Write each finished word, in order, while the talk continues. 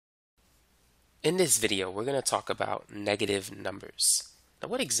In this video, we're going to talk about negative numbers. Now,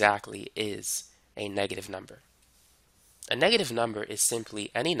 what exactly is a negative number? A negative number is simply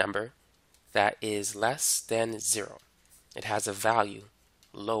any number that is less than 0. It has a value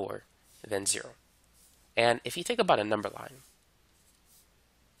lower than 0. And if you think about a number line,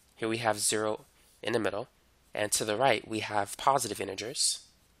 here we have 0 in the middle, and to the right we have positive integers,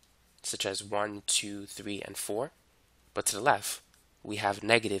 such as 1, 2, 3, and 4. But to the left, we have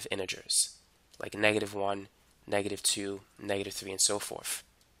negative integers, like -1, -2, -3, and so forth.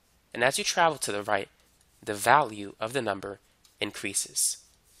 And as you travel to the right, the value of the number increases.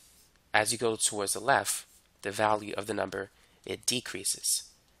 As you go towards the left, the value of the number, it decreases.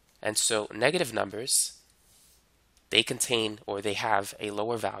 And so negative numbers, they contain or they have a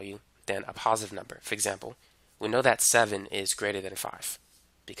lower value than a positive number. For example, we know that 7 is greater than 5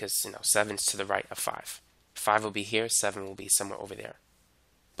 because 7 is to the right of 5. 5 will be here, 7 will be somewhere over there.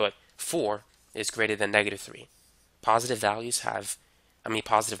 But 4 is greater than -3. Positive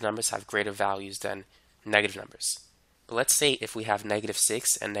numbers have greater values than negative numbers. But let's say if we have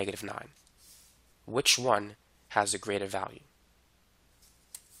 -6 and -9, which one has a greater value?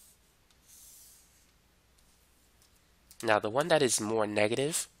 Now, the one that is more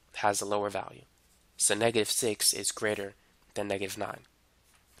negative has a lower value. So -6 is greater than -9.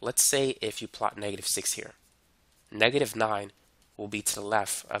 Let's say if you plot -6 here, -9 will be to the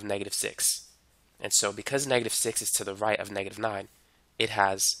left of -6. And so because -6 is to the right of -9, it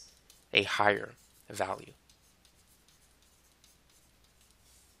has a higher value.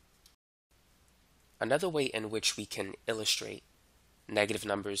 Another way in which we can illustrate negative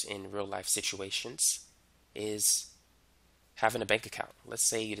numbers in real life situations is having a bank account. Let's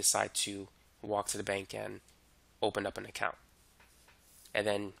say you decide to walk to the bank and open up an account. And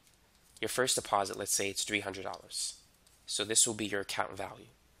then your first deposit, let's say it's $300. So this will be your account value.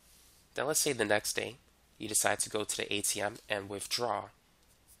 Then let's say the next day you decide to go to the ATM and withdraw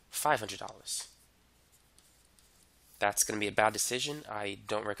 $500. That's going to be a bad decision. I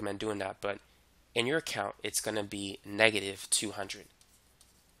don't recommend doing that, but in your account it's going to be -200.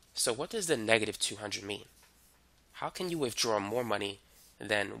 So what does the -200 mean? How can you withdraw more money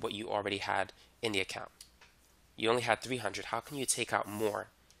than what you already had in the account? You only had 300. How can you take out more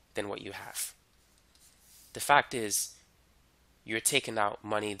than what you have? The fact is, you're taking out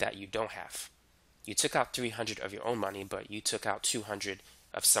money that you don't have. You took out 300 of your own money, but you took out 200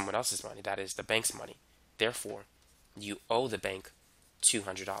 of someone else's money. That is the bank's money. Therefore, you owe the bank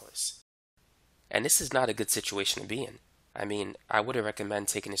 $200. And this is not a good situation to be in. I mean, I wouldn't recommend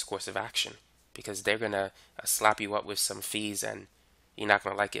taking this course of action because they're going to slap you up with some fees and you're not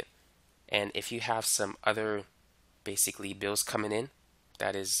going to like it. And if you have some other basically bills coming in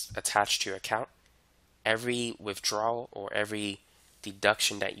that is attached to your account, every withdrawal or every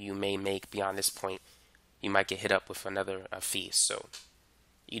deduction that you may make beyond this point, you might get hit up with another fee. So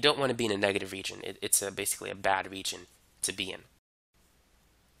you don't want to be in a negative region. It's basically a bad region to be in.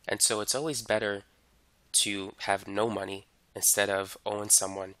 And so it's always better to have no money instead of owing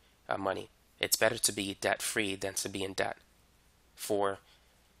someone money. It's better to be debt-free than to be in debt. For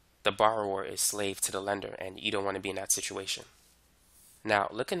the borrower is slave to the lender, and you don't want to be in that situation. Now,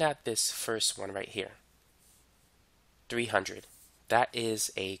 looking at this first one right here, 300, that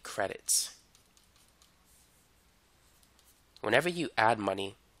is a credit. Whenever you add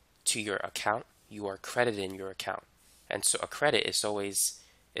money to your account, you are crediting your account. And so a credit is always,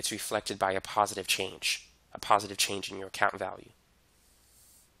 it's reflected by a positive change in your account value.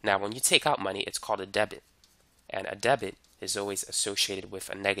 Now, when you take out money, it's called a debit. And a debit is always associated with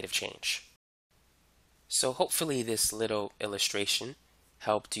a negative change. So hopefully this little illustration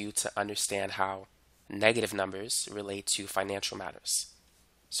helped you to understand how negative numbers relate to financial matters.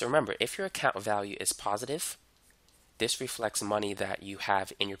 So remember, if your account value is positive, this reflects money that you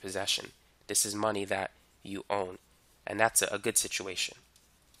have in your possession. This is money that you own, and that's a good situation.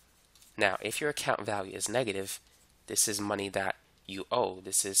 Now, if your account value is negative, this is money that you owe.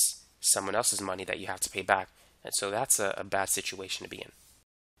 This is someone else's money that you have to pay back. And so that's a bad situation to be in.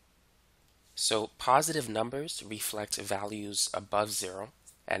 So positive numbers reflect values above 0,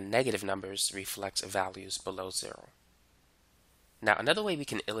 and negative numbers reflect values below 0. Now, another way we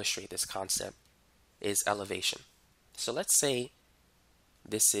can illustrate this concept is elevation. So let's say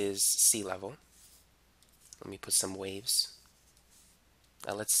this is sea level. Let me put some waves.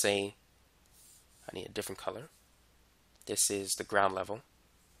 Now let's say I need a different color. This is the ground level,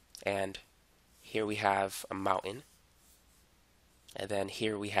 and here we have a mountain, and then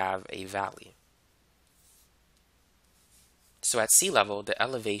here we have a valley. So at sea level, the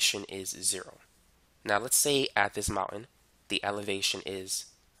elevation is 0. Now let's say at this mountain, the elevation is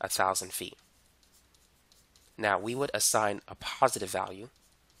 1,000 feet. Now we would assign a positive value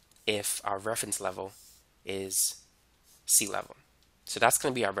if our reference level is sea level. So that's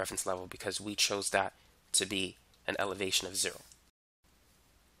going to be our reference level because we chose that to be an elevation of 0.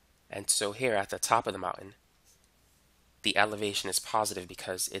 And so here at the top of the mountain, the elevation is positive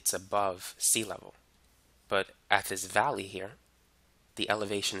because it's above sea level. But at this valley here, the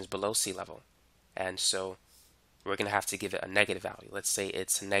elevation is below sea level. And so we're going to have to give it a negative value. Let's say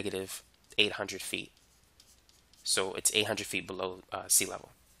it's negative 800 feet. So it's 800 feet below sea level.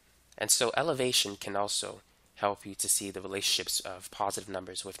 And so elevation can also help you to see the relationships of positive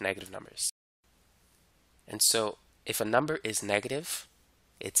numbers with negative numbers. And so if a number is negative,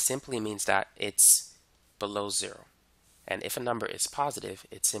 it simply means that it's below 0. And if a number is positive,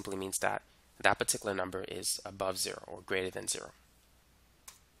 it simply means that that particular number is above 0 or greater than 0.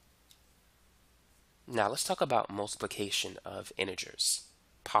 Now let's talk about multiplication of integers,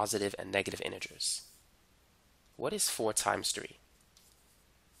 positive and negative integers. What is 4 times 3?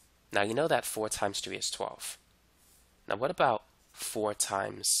 Now you know that 4 times 3 is 12. Now what about 4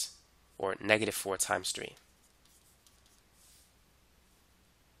 times, or negative 4 times 3?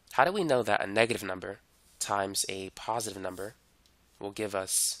 How do we know that a negative number times a positive number will give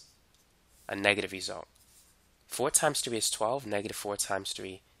us a negative result? 4 times 3 is 12, negative 4 times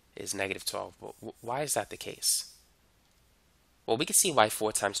 3 is negative 12. But why is that the case? Well, we can see why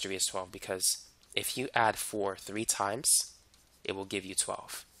 4 times 3 is 12, because if you add 4 3 times, it will give you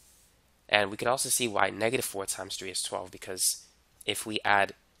 12. And we could also see why negative 4 times 3 is 12, because if we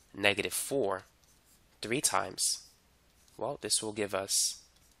add negative 4 3 times, well, this will give us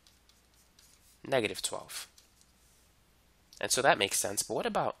negative 12. And so that makes sense. But what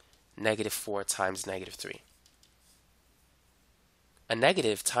about negative 4 times negative 3? A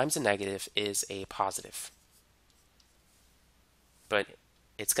negative times a negative is a positive. But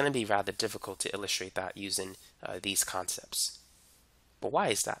it's going to be rather difficult to illustrate that using these concepts. But why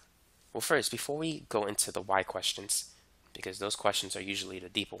is that? Well, first, before we go into the why questions, because those questions are usually the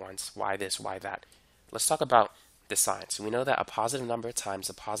deeper ones, why this, why that, let's talk about the sign. So we know that a positive number times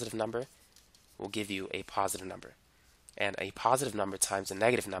a positive number will give you a positive number. And a positive number times a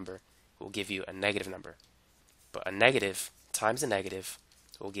negative number will give you a negative number. But a negative times a negative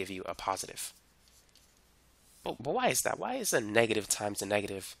will give you a positive. But why is that? Why is a negative times a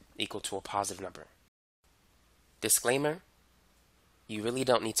negative equal to a positive number? Disclaimer, you really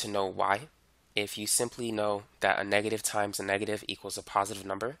don't need to know why. If you simply know that a negative times a negative equals a positive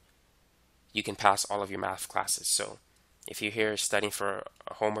number, you can pass all of your math classes. So if you're here studying for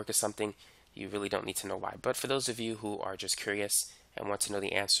a homework or something, you really don't need to know why. But for those of you who are just curious and want to know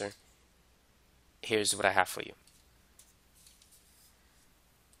the answer, here's what I have for you.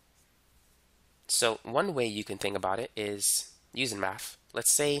 So one way you can think about it is using math.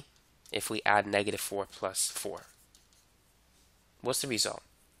 Let's say if we add negative 4 plus 4. What's the result?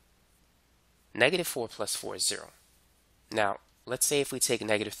 Negative 4 plus 4 is 0. Now, let's say if we take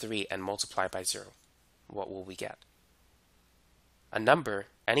negative 3 and multiply by 0, what will we get? A number,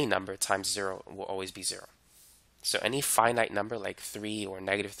 any number times 0 will always be 0. So any finite number like 3 or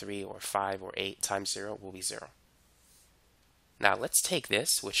negative 3 or 5 or 8 times 0 will be 0. Now let's take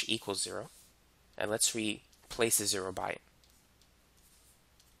this, which equals 0, and let's replace the 0 by it.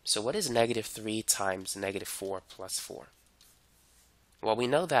 So what is negative 3 times negative 4 plus 4? Well, we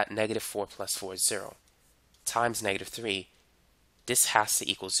know that negative 4 plus 4 is 0. Times negative 3, this has to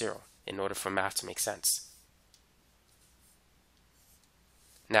equal 0 in order for math to make sense.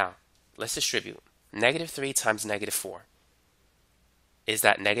 Now, let's distribute. Negative 3 times negative 4. Is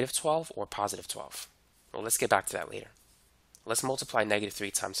that negative 12 or positive 12? Well, let's get back to that later. Let's multiply negative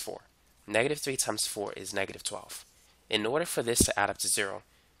 3 times 4. Negative 3 times 4 is negative 12. In order for this to add up to 0,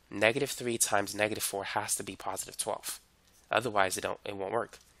 negative 3 times negative 4 has to be positive 12. Otherwise, it won't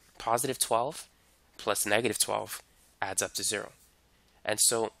work. Positive 12 plus negative 12 adds up to 0. And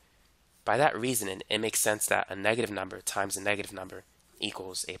so, by that reasoning, it makes sense that a negative number times a negative number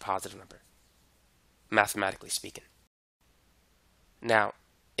equals a positive number, mathematically speaking. Now,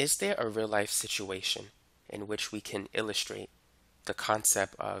 is there a real-life situation in which we can illustrate the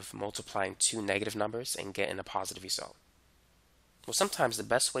concept of multiplying two negative numbers and getting a positive result? Well, sometimes the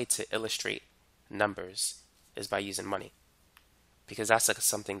best way to illustrate numbers is by using money, because that's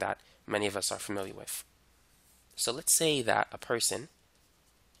something that many of us are familiar with. So let's say that a person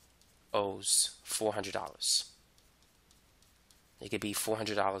owes $400. It could be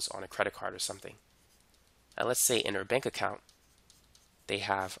 $400 on a credit card or something. And let's say in their bank account, they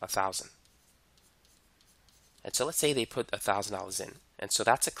have $1,000. And so let's say they put $1,000 in. And so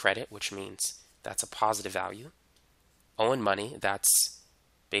that's a credit, which means that's a positive value. Owing money, that's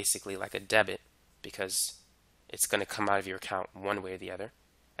basically like a debit, because It's going to come out of your account one way or the other.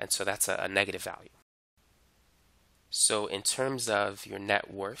 And so that's a negative value. So in terms of your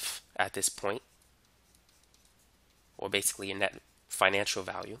net worth at this point, or basically your net financial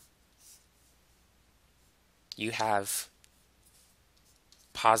value, you have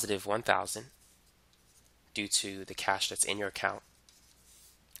positive 1,000 due to the cash that's in your account,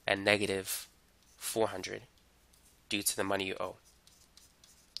 and negative 400 due to the money you owe.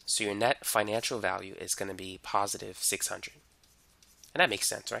 So your net financial value is going to be positive 600. And that makes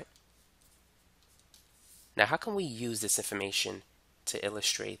sense, right? Now, how can we use this information to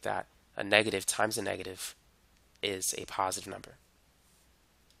illustrate that a negative times a negative is a positive number?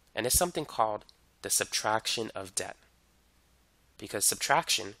 And it's something called the subtraction of debt. Because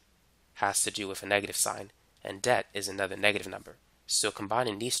subtraction has to do with a negative sign, and debt is another negative number. So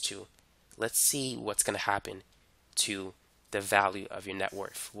combining these two, let's see what's going to happen to the value of your net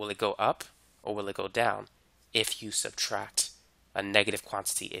worth. Will it go up or will it go down if you subtract a negative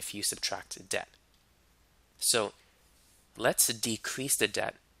quantity, if you subtract debt? So let's decrease the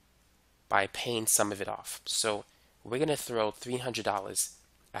debt by paying some of it off. So we're going to throw $300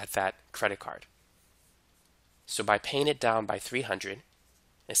 at that credit card. So by paying it down by 300,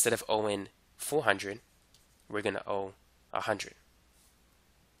 instead of owing 400, we're going to owe 100.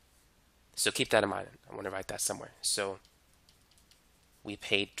 So keep that in mind. I want to write that somewhere. So we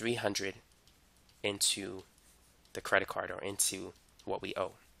paid 300 into the credit card, or into what we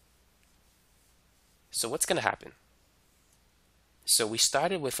owe. So what's going to happen? So we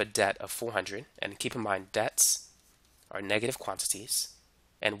started with a debt of 400, and keep in mind debts are negative quantities,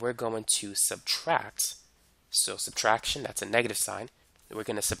 and we're going to subtract. So subtraction, that's a negative sign. We're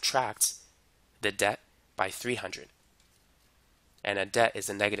going to subtract the debt by 300. And a debt is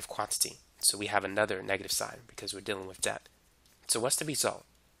a negative quantity. So we have another negative sign because we're dealing with debt. So what's the result?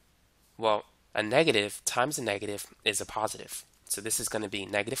 Well, a negative times a negative is a positive. So this is going to be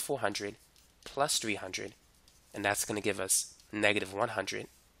negative 400 plus 300, and that's going to give us negative 100,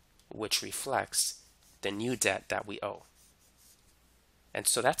 which reflects the new debt that we owe. And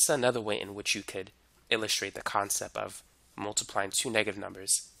so that's another way in which you could illustrate the concept of multiplying two negative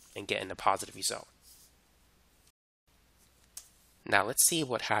numbers and getting a positive result. Now let's see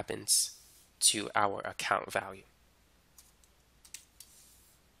what happens to our account value.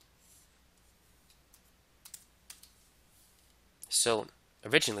 So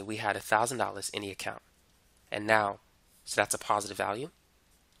originally we had $1,000 in the account, and now, so that's a positive value,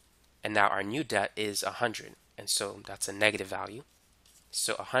 and now our new debt is 100, and so that's a negative value.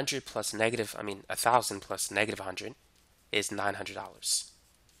 So 100 plus negative, 1,000 plus negative 100 is $900.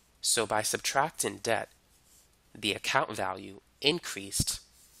 So by subtracting debt, the account value increased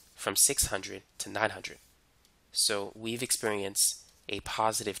from 600 to 900. So we've experienced a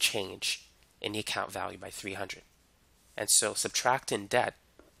positive change in the account value by 300. And so subtracting debt,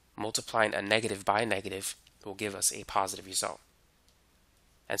 multiplying a negative by a negative, will give us a positive result.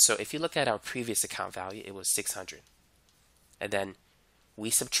 And so if you look at our previous account value, it was 600. And then we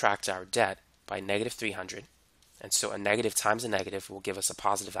subtract our debt by negative 300. And so a negative times a negative will give us a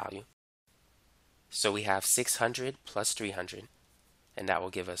positive value. So we have 600 plus 300, and that will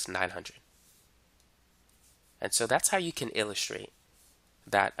give us 900. And so that's how you can illustrate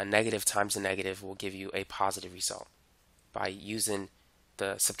that a negative times a negative will give you a positive result, by using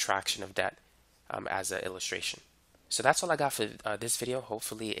the subtraction of debt as an illustration. So that's all I got for this video.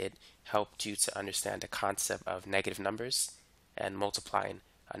 Hopefully it helped you to understand the concept of negative numbers and multiplying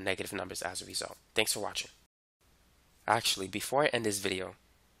negative numbers as a result. Thanks for watching. Actually, before I end this video,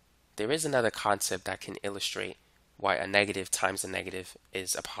 there is another concept that can illustrate why a negative times a negative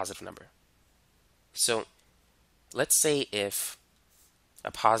is a positive number. So let's say if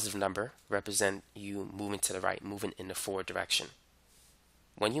a positive number represents you moving to the right, moving in the forward direction.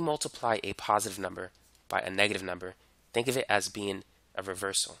 When you multiply a positive number by a negative number, think of it as being a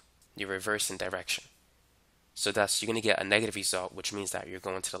reversal. You're reversing direction. So thus, you're going to get a negative result, which means that you're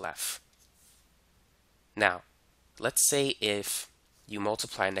going to the left. Now, let's say if you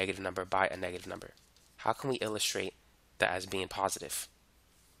multiply a negative number by a negative number, how can we illustrate that as being positive?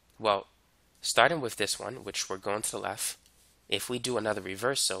 Well, starting with this one, which we're going to the left, if we do another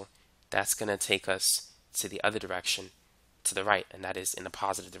reversal, that's going to take us to the other direction, to the right, and that is in the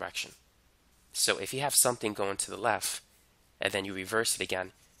positive direction. So if you have something going to the left, and then you reverse it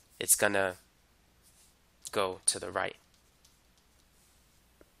again, it's going to go to the right.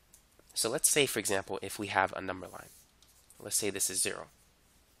 So let's say, for example, if we have a number line, let's say this is 0.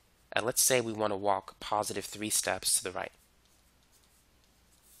 And let's say we want to walk positive 3 steps to the right.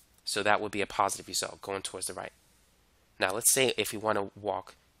 So that would be a positive result, going towards the right. Now let's say if we want to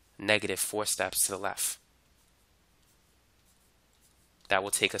walk negative 4 steps to the left. that will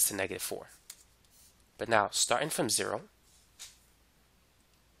take us to negative 4. But now, starting from 0,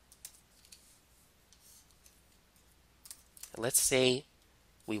 let's say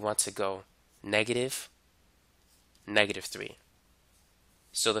we want to go negative 3.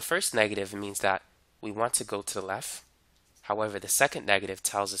 So the first negative means that we want to go to the left. However, the second negative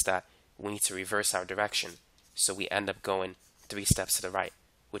tells us that we need to reverse our direction. So we end up going 3 steps to the right,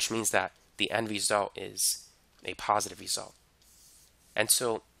 which means that the end result is a positive result. And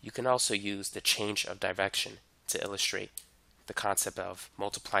so you can also use the change of direction to illustrate the concept of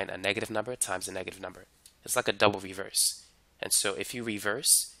multiplying a negative number times a negative number. It's like a double reverse. And so if you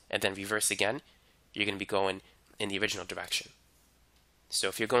reverse and then reverse again, you're going to be going in the original direction. So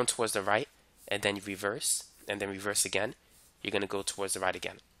if you're going towards the right and then you reverse and then reverse again, you're going to go towards the right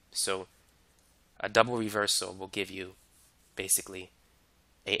again. So a double reversal will give you basically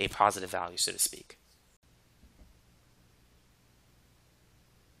a positive value, so to speak.